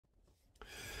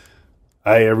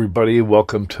Hi, everybody.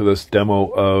 Welcome to this demo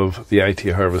of the IT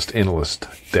Harvest Analyst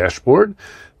Dashboard,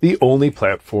 the only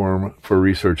platform for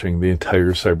researching the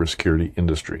entire cybersecurity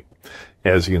industry.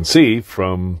 As you can see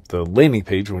from the landing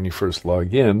page when you first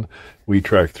log in, we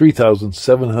track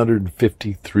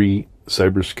 3,753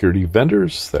 cybersecurity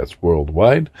vendors. That's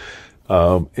worldwide.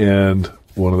 And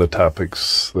one of the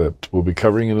topics that we'll be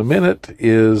covering in a minute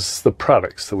is the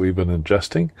products that we've been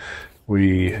ingesting.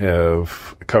 We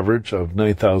have coverage of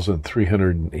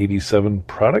 9,387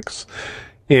 products,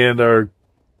 and our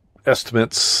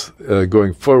estimates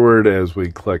going forward as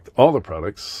we collect all the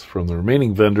products from the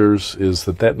remaining vendors is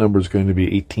that number is going to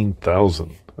be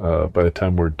 18,000 by the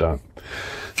time we're done.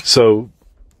 So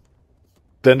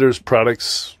vendors,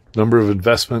 products, number of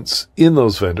investments in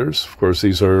those vendors. Of course,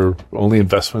 these are only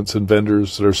investments in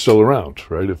vendors that are still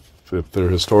around, right? If they're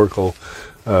historical,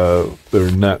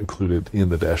 they're not included in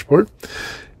the dashboard.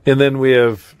 And then we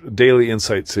have daily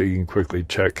insights that you can quickly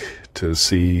check to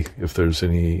see if there's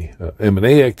any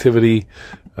M&A activity,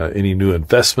 any new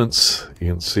investments.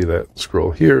 You can see that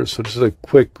scroll here. So just a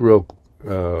quick, real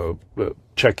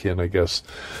check-in, I guess,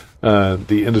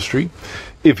 the industry.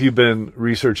 If you've been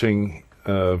researching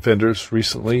vendors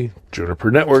recently,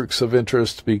 Juniper Networks of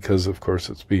interest because, of course,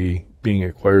 it's being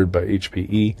acquired by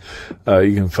HPE.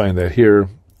 You can find that here.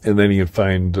 And then you can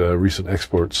find recent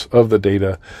exports of the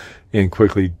data and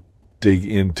quickly dig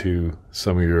into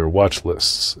some of your watch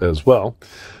lists as well.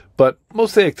 But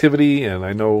most of the activity, and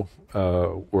I know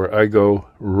where I go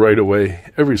right away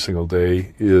every single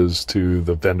day, is to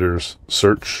the vendors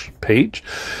search page.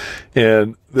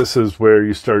 And this is where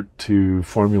you start to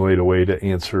formulate a way to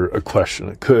answer a question.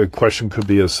 A question could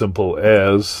be as simple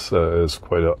as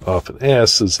quite often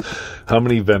asked, is how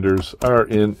many vendors are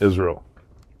in Israel?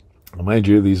 Mind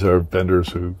you, these are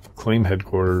vendors who claim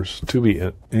headquarters to be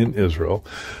in Israel.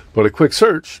 But a quick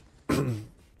search,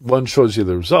 one shows you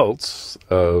the results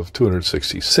of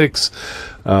 266,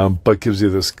 but gives you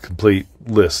this complete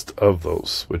list of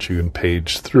those, which you can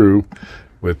page through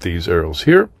with these arrows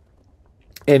here.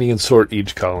 And you can sort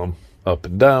each column up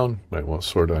and down. Might want to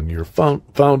sort on year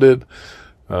founded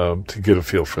to get a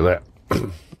feel for that.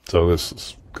 So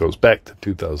this goes back to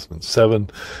 2007.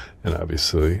 And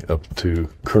obviously up to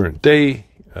current day.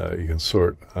 You can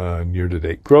sort on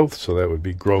year-to-date growth. So that would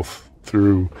be growth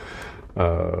through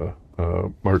March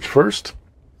 1st,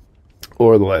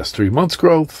 or the last 3 months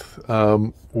growth,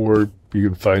 or you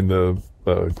can find the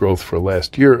growth for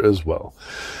last year as well.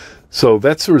 So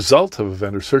that's the result of a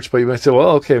vendor search. But you might say,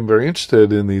 well, okay, I'm very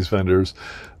interested in these vendors,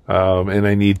 and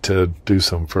I need to do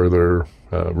some further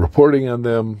reporting on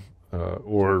them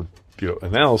or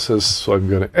analysis. So I'm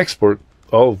going to export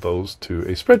all of those to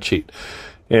a spreadsheet.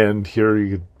 And here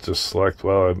you could just select,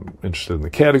 well, I'm interested in the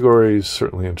categories,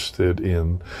 certainly interested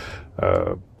in,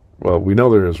 well, we know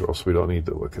they're Israel, so we don't need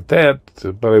to look at that,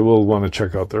 but I will want to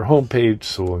check out their homepage,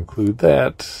 so we'll include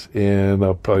that. And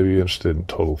I'll probably be interested in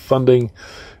total funding,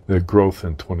 the growth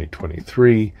in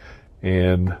 2023,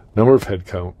 and number of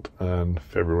headcount on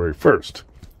February 1st.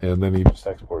 And then you just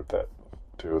export that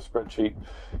to a spreadsheet.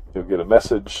 You'll get a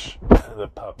message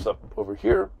that pops up over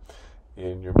here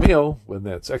in your mail when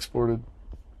that's exported.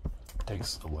 It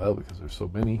takes a while because there's so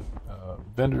many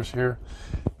vendors here.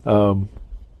 And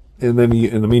then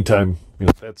in the meantime,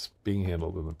 that's being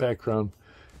handled in the background.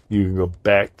 You can go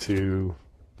back to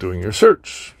doing your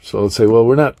search. So let's say, well,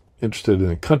 we're not interested in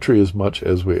a country as much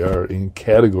as we are in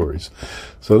categories.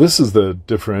 So this is the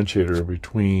differentiator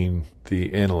between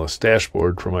the analyst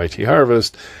dashboard from IT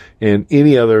Harvest and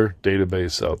any other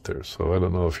database out there. So I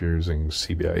don't know if you're using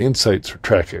CBI Insights or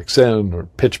TrackXN or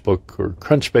PitchBook or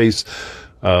Crunchbase.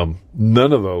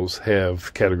 None of those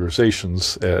have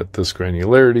categorizations at this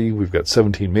granularity. We've got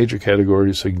 17 major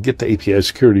categories, so you can get to API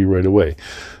security right away.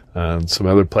 On some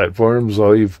other platforms,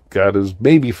 all you've got is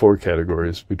maybe 4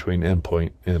 categories between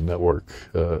endpoint and network,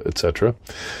 etc.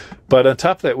 But on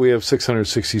top of that, we have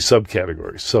 660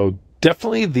 subcategories. So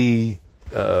definitely the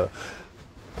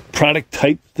product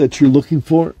type that you're looking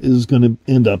for is going to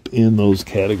end up in those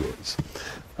categories.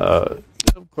 Of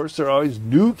course, there are always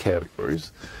new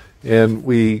categories, and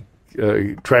we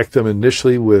track them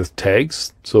initially with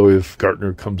tags. So if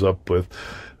Gartner comes up with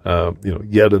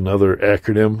yet another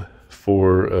acronym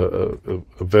for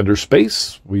a vendor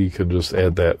space, we can just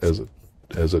add that as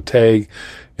a tag,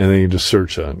 and then you just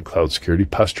search on cloud security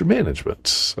posture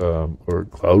management or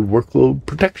cloud workload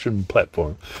protection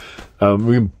platform.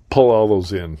 We can pull all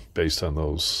those in based on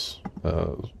those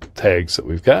tags that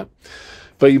we've got.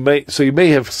 But you may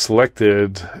have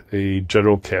selected a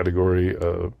general category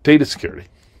of data security.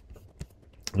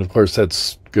 And of course,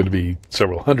 that's going to be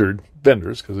several hundred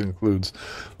vendors because it includes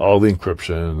all the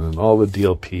encryption and all the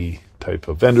DLP type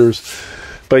of vendors.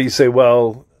 But you say,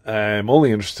 well, I'm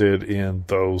only interested in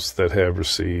those that have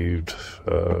received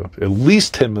at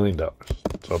least $10 million.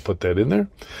 So I'll put that in there.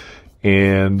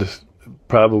 And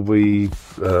probably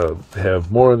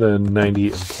have more than 90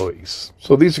 employees.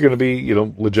 So these are going to be,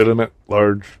 legitimate,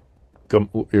 large,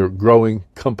 growing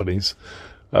companies.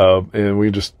 And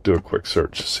we just do a quick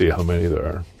search to see how many there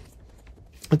are.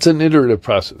 It's an iterative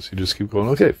process. You just keep going,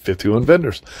 okay, 51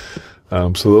 vendors.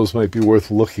 So those might be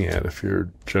worth looking at if you're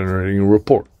generating a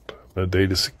report, a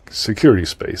data security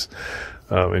space.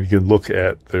 And you can look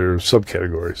at their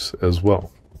subcategories as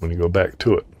well when you go back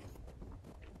to it.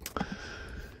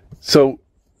 So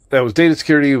that was data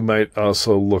security. You might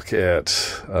also look at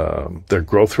their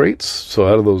growth rates. So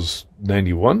out of those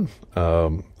 91,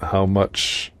 how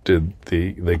much did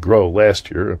they grow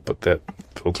last year? Put that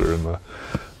filter in the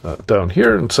down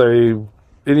here and say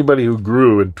anybody who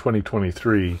grew in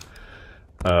 2023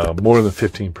 more than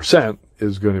 15%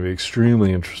 is going to be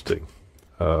extremely interesting.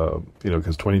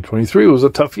 Because 2023 was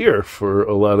a tough year for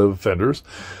a lot of vendors.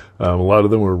 A lot of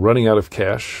them were running out of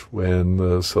cash when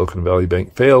the Silicon Valley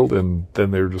Bank failed, and then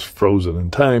they were just frozen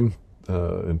in time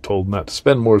and told not to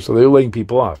spend more, so they were laying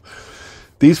people off.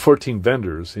 These 14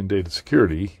 vendors in data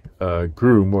security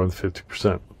grew more than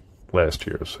 50% last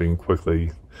year, so you can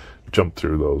quickly jump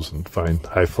through those and find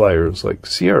high flyers like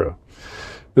Sierra.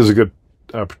 This is a good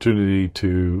opportunity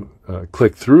to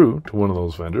click through to one of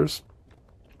those vendors.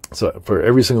 So for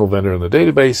every single vendor in the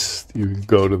database, you can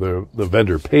go to the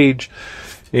vendor page,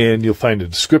 and you'll find a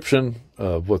description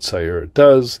of what Sierra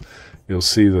does. You'll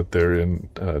see that they're in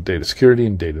data security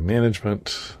and data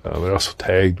management. They're also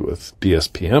tagged with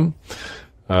DSPM.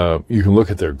 You can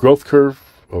look at their growth curve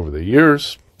over the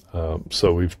years.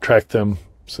 So we've tracked them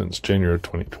since January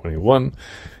 2021,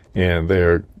 and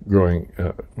they're growing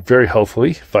very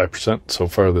healthily, 5% so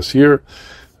far this year.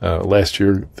 Last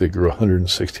year, they grew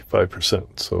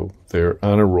 165%, so they're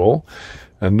on a roll.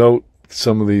 And note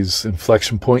some of these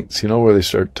inflection points, where they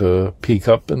start to peak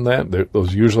up in that.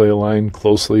 Those usually align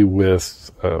closely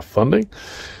with funding.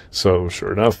 So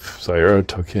sure enough, Sierra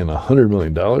took in $100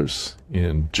 million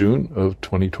in June of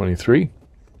 2023.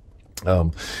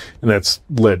 And that's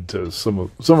led to some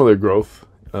of their growth.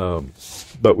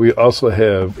 But we also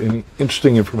have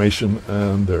interesting information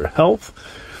on their health.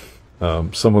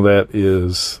 Some of that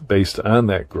is based on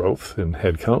that growth in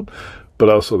headcount, but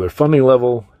also their funding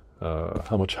level,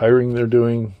 how much hiring they're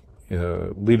doing,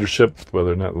 leadership,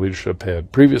 whether or not leadership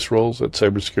had previous roles at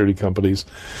cybersecurity companies,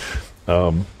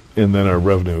 and then our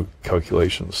revenue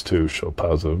calculations to show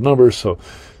positive numbers.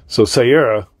 So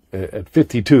Sierra at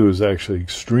 52 is actually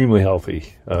extremely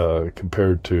healthy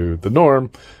compared to the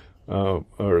norm,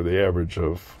 or the average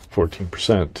of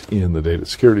 14% in the data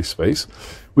security space.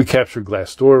 We capture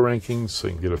Glassdoor rankings, so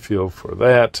you can get a feel for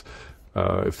that.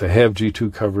 If they have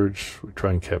G2 coverage, we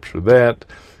try and capture that.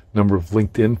 Number of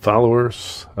LinkedIn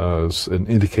followers is an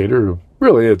indicator of,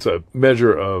 really, it's a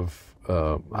measure of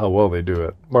how well they do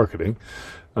at marketing,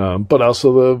 but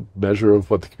also the measure of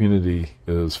what the community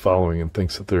is following and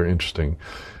thinks that they're interesting.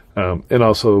 And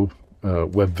also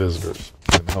web visitors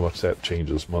and how much that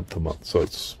changes month to month. So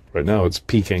right now it's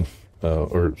peaking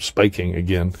or spiking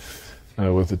again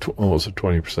with almost a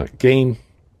 20% gain.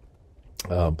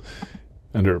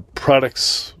 Under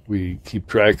products, we keep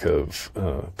track of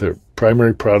their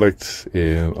primary product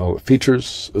and all the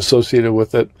features associated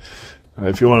with it.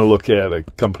 If you want to look at a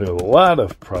company with a lot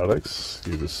of products,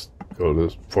 you just go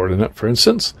to Fortinet, for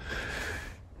instance,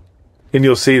 and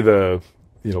you'll see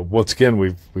once again,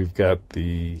 we've got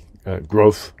the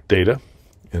growth data,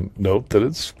 and note that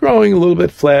it's growing a little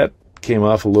bit flat, came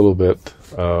off a little bit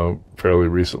fairly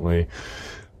recently.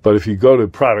 But if you go to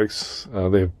products,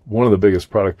 they have one of the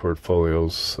biggest product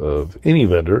portfolios of any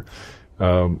vendor,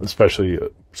 especially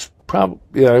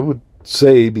I would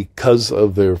say because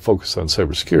of their focus on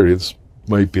cybersecurity, this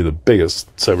might be the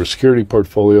biggest cybersecurity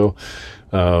portfolio.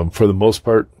 For the most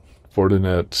part,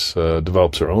 Fortinet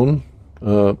develops their own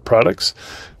products.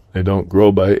 They don't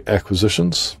grow by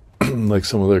acquisitions like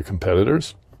some of their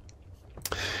competitors.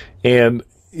 And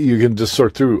you can just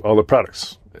sort through all the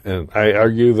products. And I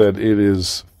argue that it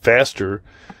is faster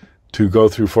to go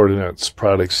through Fortinet's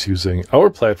products using our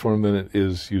platform than it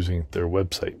is using their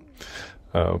website.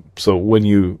 So when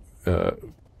you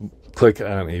click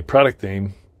on a product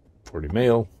name,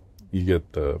 FortiMail, you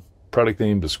get the product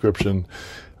name, description,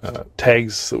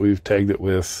 tags that we've tagged it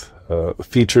with,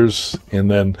 features,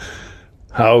 and then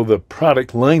how the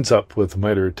product lines up with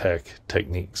MITRE attack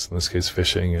techniques, in this case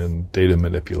phishing and data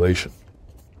manipulation.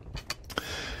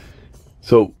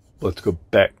 So let's go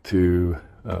back to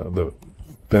the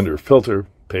vendor filter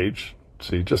page.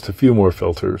 See just a few more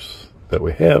filters that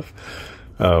we have.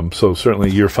 So certainly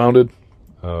year founded.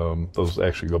 Those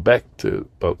actually go back to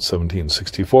about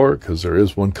 1764 because there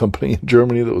is one company in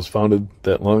Germany that was founded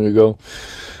that long ago.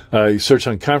 You search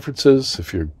on conferences.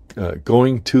 If you're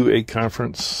going to a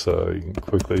conference, you can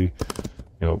quickly,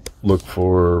 look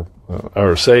for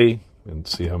RSA and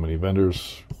see how many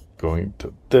vendors going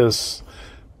to this.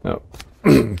 Now,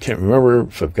 can't remember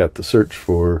if I've got the search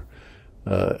for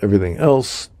everything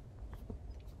else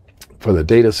for the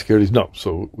data securities. No,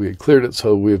 so we had cleared it.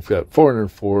 So we've got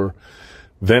 404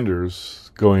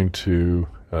 vendors going to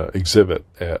exhibit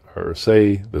at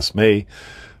RSA this May.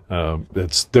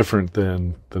 That's different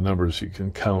than the numbers you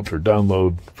can count or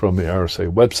download from the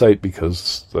RSA website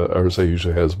because the RSA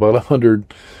usually has about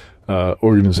 100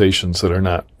 organizations that are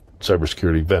not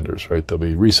cybersecurity vendors, right? There'll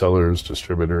be resellers,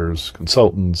 distributors,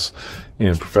 consultants,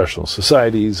 and professional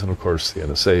societies. And of course, the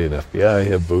NSA and FBI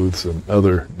have booths, and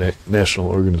other national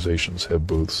organizations have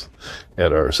booths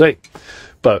at RSA.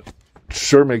 But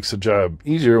sure makes the job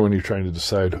easier when you're trying to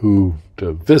decide who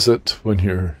to visit when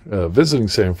you're visiting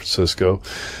San Francisco,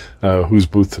 whose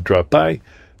booth to drop by.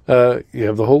 You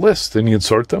have the whole list, and you can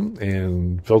sort them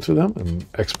and filter them and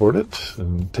export it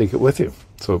and take it with you.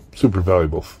 So super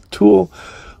valuable tool.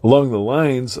 Along the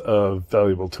lines of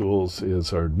valuable tools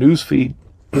is our news feed.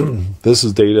 This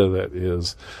is data that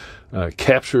is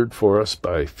captured for us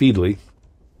by Feedly.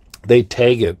 They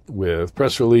tag it with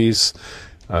press release,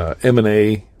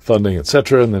 M&A, funding,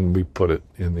 etc., and then we put it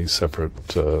in these separate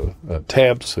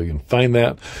tabs so you can find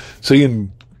that. So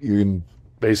you can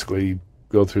basically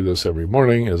go through this every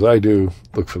morning, as I do,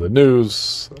 look for the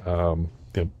news,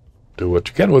 do what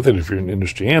you can with it. If you're an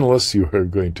industry analyst, you are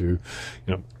going to,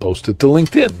 post it to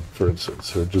LinkedIn, for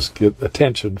instance, or just get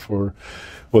attention for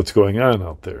what's going on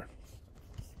out there.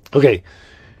 Okay,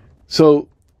 so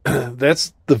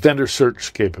that's the vendor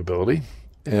search capability,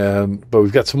 but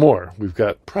we've got some more. We've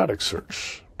got product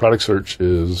search. Product search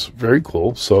is very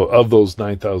cool. So of those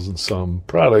 9,000 some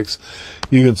products,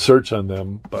 you can search on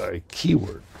them by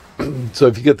keyword. So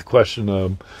if you get the question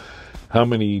of how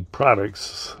many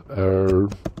products are,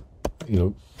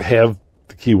 have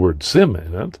the keyword SIM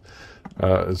in it,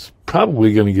 it's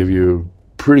probably going to give you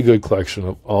a pretty good collection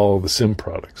of all the SIM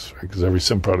products, right? Because every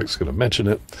SIM product is going to mention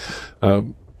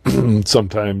it.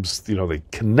 Sometimes, they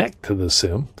connect to the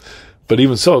SIM, but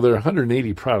even so, there are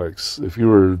 180 products. If you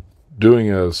were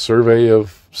doing a survey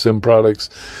of SIM products,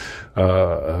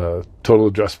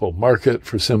 total addressable market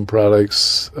for SIM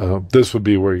products, this would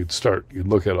be where you'd start. You'd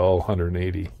look at all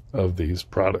 180 of these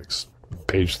products,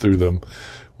 page through them,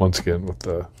 once again with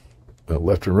the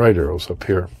left and right arrows up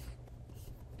here.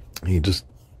 You just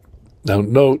now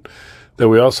note that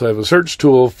we also have a search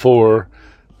tool for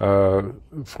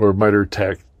MITRE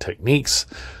attack techniques.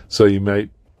 So you might,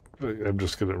 I'm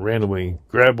just going to randomly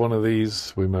grab one of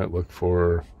these. We might look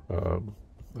for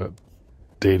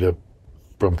data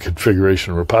from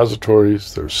configuration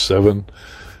repositories. There's 7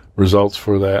 results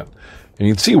for that. And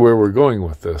you can see where we're going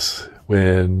with this.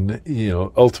 When,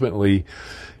 ultimately,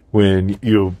 when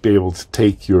you'll be able to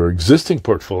take your existing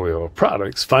portfolio of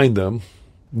products, find them,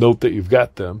 note that you've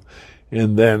got them,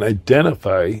 and then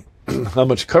identify how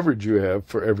much coverage you have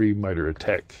for every MITRE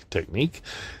attack technique,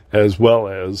 as well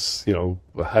as,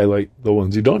 highlight the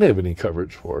ones you don't have any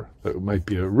coverage for. That might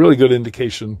be a really good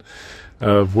indication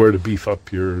of where to beef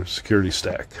up your security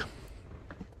stack.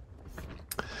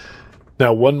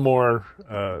 Now, one more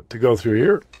to go through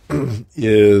here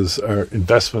is our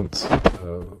investment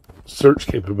search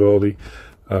capability.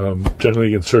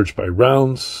 Generally, you can search by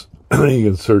rounds. You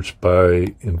can search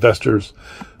by investors.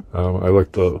 I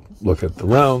like to look at the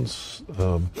rounds.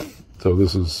 So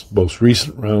this is most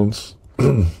recent rounds.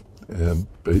 And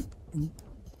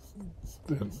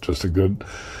just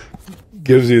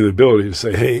gives you the ability to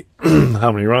say, hey,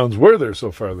 how many rounds were there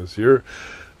so far this year?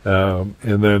 And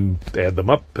then add them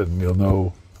up, and you'll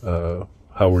know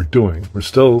how we're doing. We're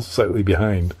still slightly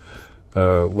behind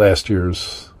last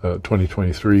year's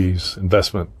 2023's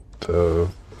investment,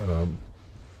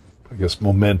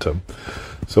 momentum.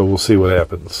 So we'll see what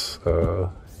happens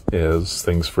as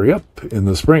things free up in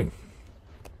the spring.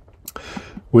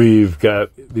 We've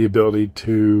got the ability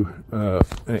to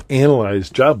analyze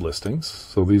job listings.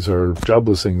 So these are job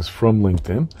listings from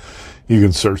LinkedIn. You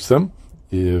can search them.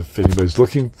 If anybody's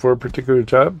looking for a particular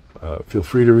job, feel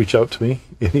free to reach out to me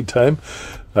anytime.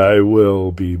 I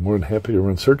will be more than happy to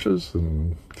run searches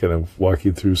and kind of walk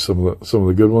you through some of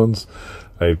the good ones.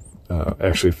 I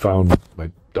actually found my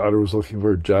daughter was looking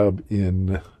for a job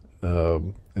in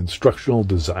instructional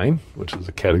design, which is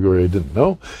a category I didn't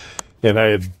know. And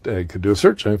I could do a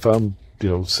search, and I found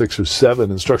 6 or 7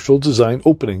 instructional design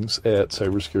openings at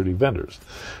cybersecurity vendors.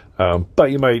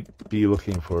 But you might be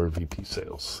looking for VP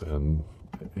sales and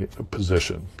a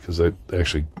position, because I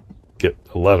actually get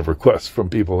a lot of requests from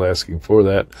people asking for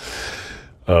that.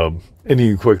 And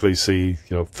you can quickly see,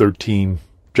 13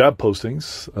 job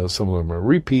postings. Some of them are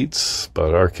repeats,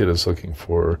 but our kid is looking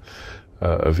for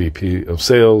a VP of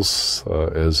sales,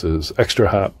 as is Extra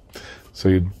Hop. So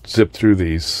you zip through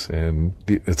these, and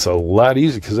it's a lot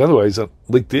easier, because otherwise on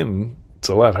LinkedIn, it's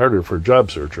a lot harder for a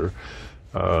job searcher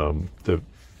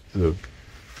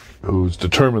who's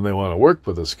determined they want to work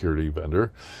with a security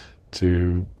vendor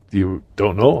you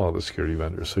don't know all the security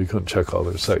vendors, so you couldn't check all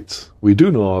their sites. We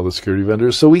do know all the security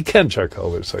vendors, so we can check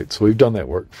all their sites. So we've done that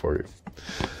work for you.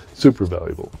 Super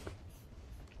valuable.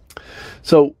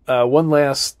 So one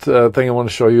last thing I want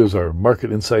to show you is our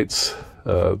market insights.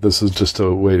 This is just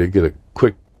a way to get a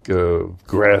quick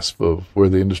grasp of where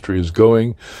the industry is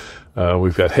going.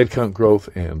 We've got headcount growth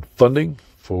and funding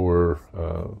for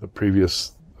the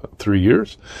previous 3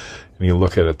 years. And you can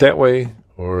look at it that way,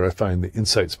 or I find the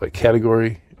insights by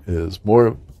category is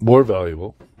more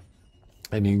valuable.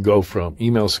 And you can go from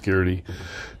email security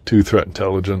to threat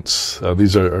intelligence.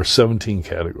 These are our 17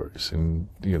 categories, and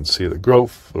you can see the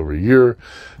growth over a year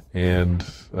and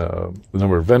the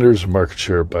number of vendors and market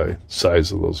share by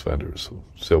size of those vendors. So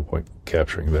SailPoint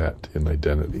capturing that in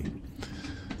identity.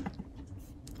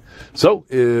 So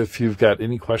if you've got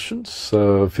any questions,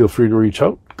 feel free to reach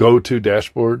out. Go to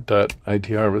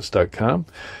dashboard.itharvest.com.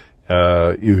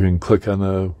 You can click on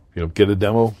the get a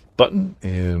demo button,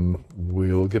 and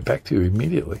we'll get back to you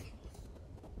immediately.